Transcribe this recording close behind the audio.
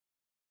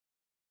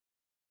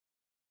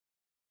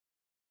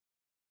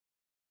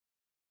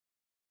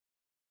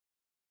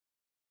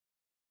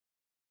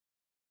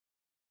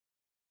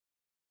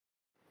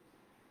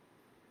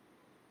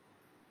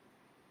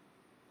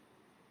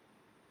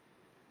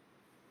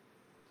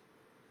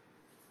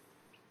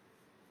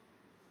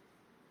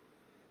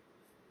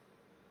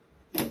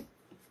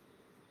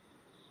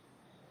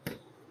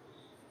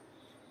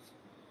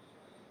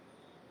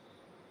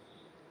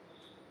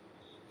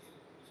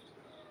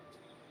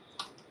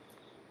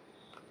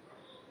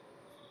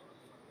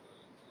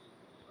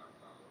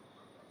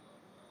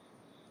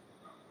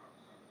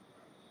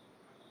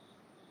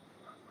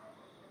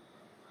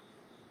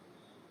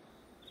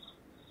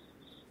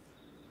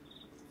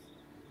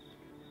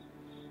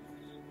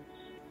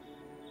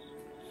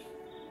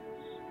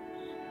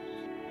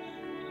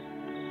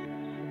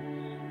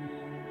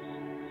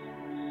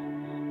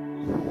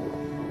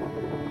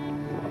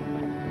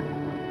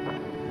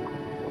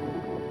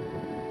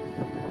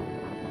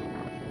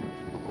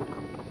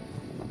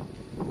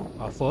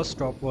Our first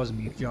stop was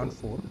Mirjan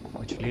Fort,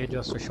 which lay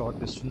just a short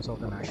distance of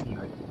the National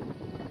Highway,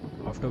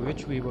 after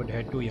which we would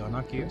head to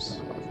Yana Caves,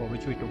 for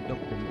which we took the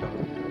Kumta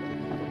route.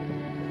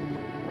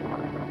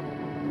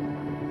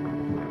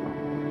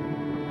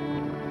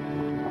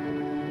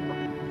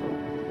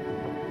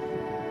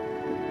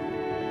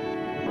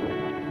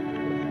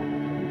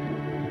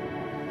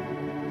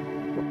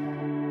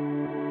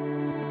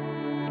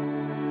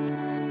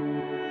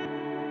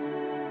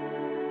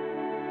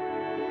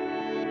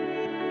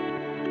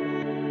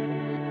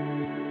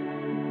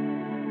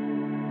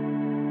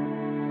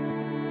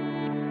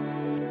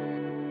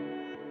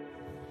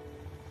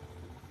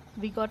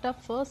 We got our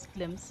first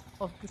glimpse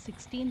of the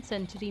 16th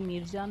century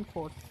Mirjan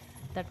fort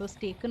that was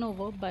taken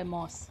over by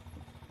Moss.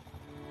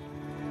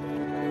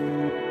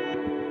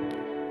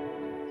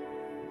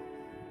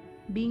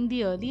 Being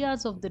the early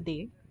hours of the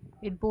day,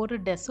 it bore a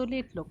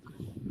desolate look,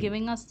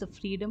 giving us the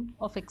freedom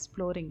of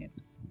exploring it.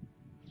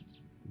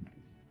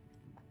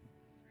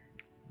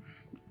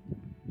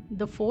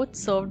 The fort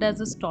served as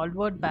a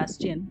stalwart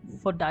bastion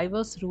for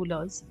diverse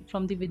rulers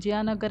from the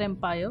Vijayanagar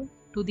Empire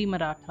to the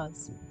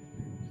Marathas.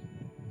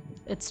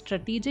 Its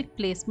strategic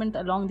placement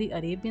along the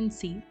Arabian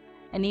Sea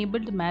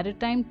enabled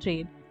maritime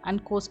trade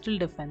and coastal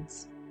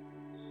defense.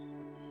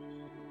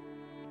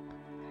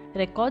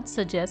 Records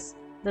suggest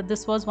that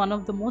this was one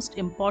of the most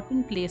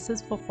important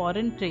places for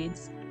foreign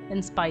trades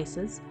in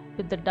spices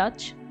with the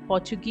Dutch,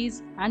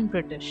 Portuguese, and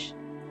British.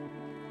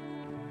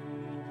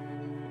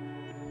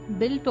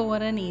 Built over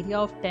an area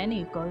of 10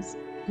 acres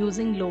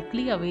using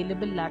locally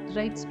available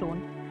laterite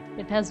stone,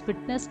 it has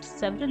witnessed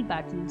several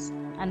battles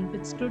and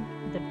withstood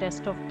the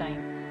test of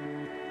time.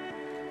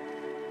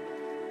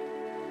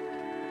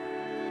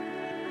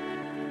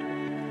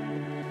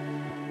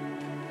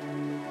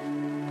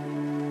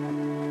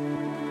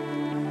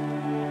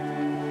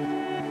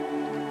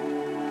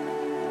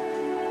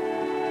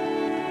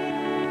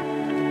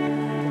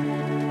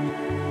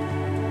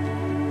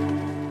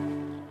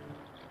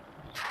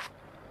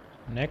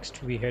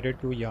 Next, we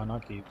headed to Yana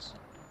Caves.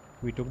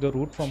 We took the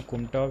route from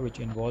Kumta, which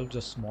involves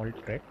a small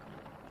trek.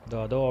 The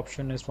other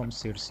option is from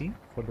Sirsi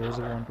for those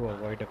who want to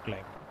avoid a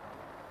climb.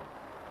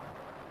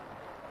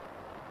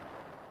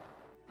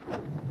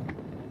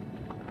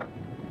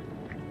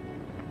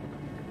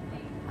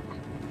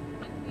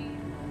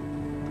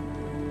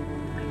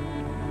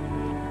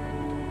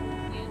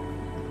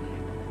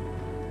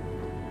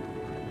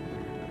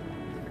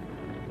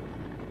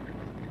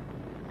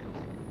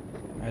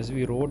 As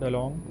we rode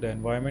along, the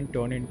environment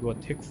turned into a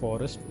thick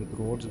forest with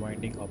roads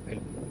winding uphill.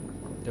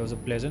 There was a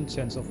pleasant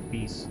sense of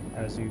peace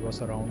as we were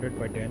surrounded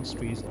by dense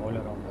trees all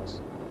around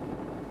us.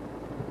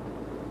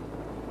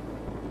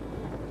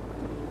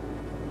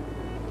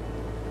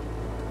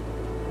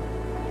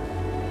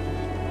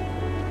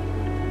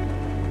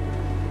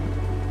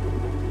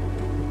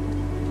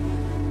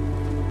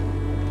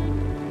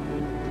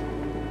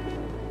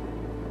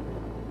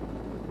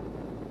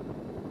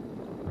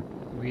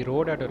 We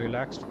rode at a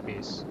relaxed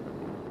pace.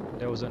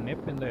 There was a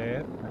nip in the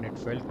air and it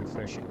felt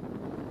refreshing.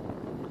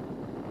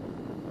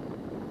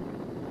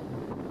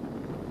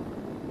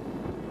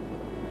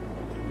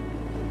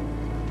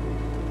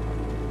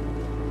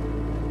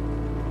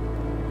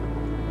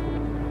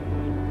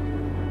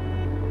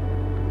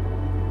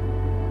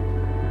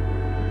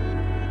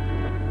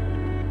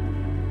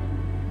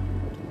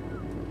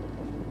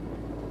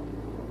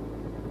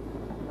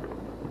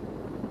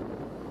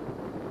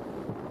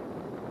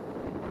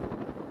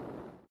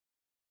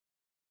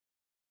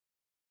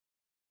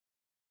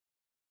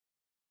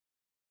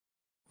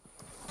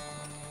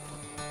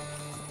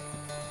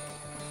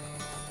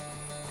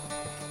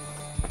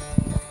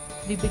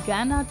 We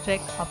began our trek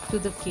up to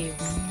the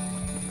caves.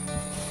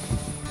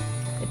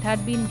 It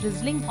had been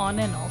drizzling on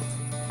and off,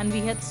 and we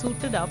had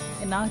suited up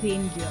in our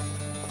rain gear.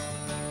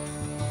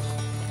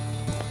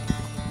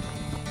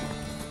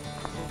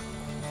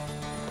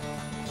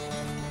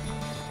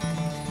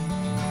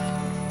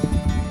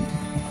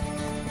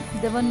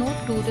 There were no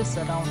tourists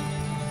around,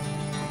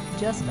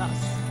 just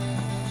us.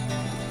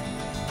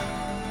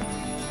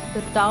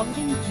 The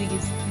towering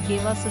trees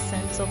gave us a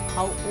sense of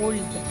how old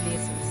the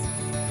place is.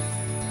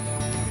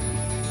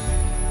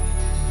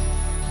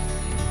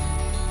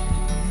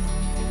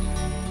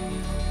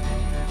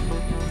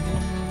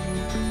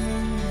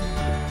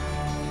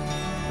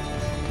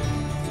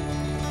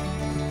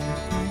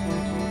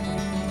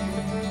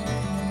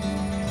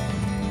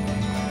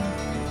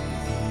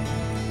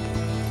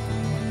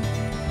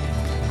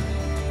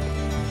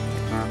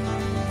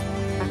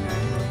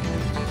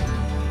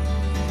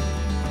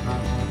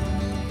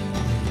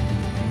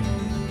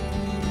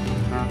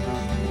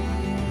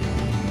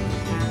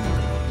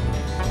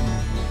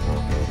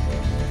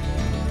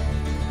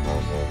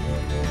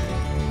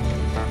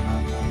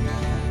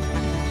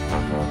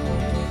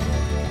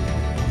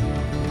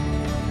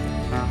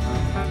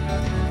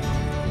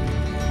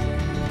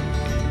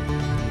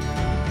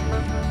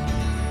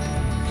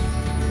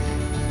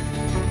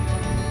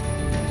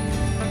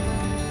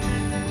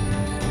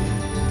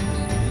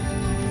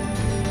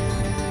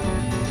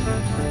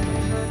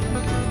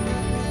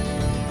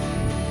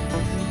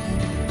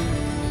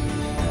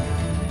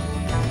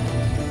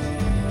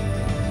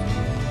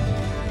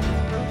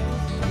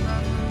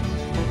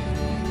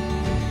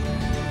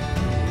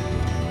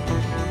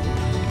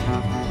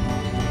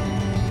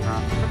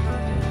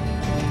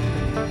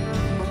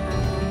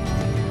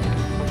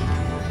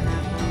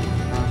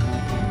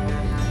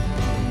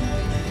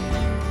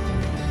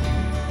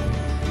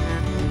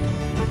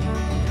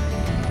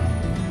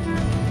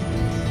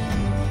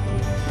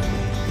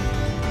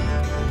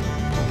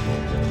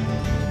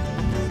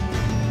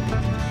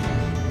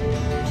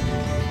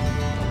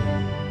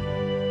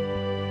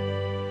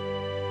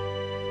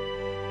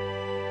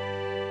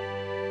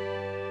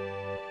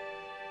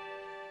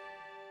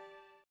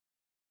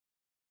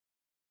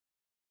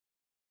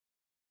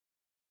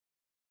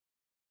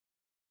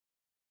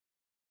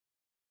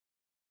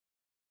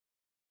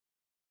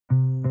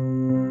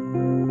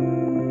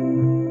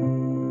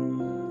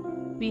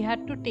 We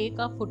had to take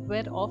our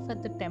footwear off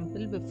at the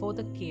temple before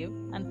the cave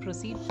and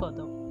proceed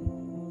further.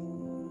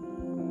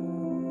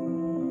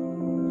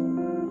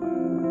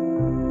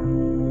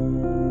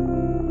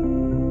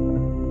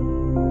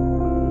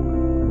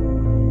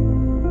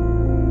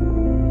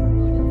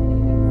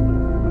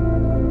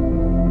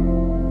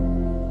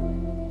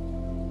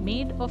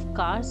 Made of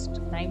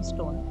karst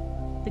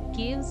limestone, the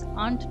caves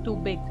aren't too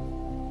big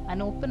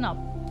and open up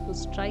to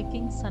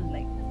striking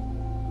sunlight.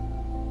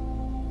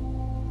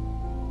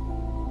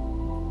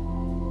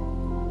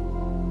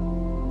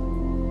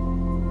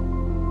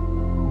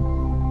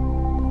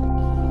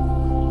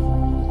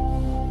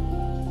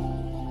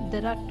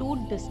 There are two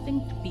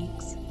distinct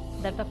peaks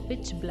that are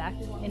pitch black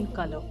in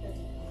color.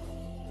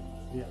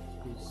 Yeah,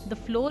 please. The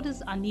floor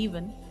is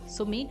uneven,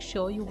 so make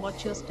sure you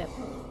watch your step.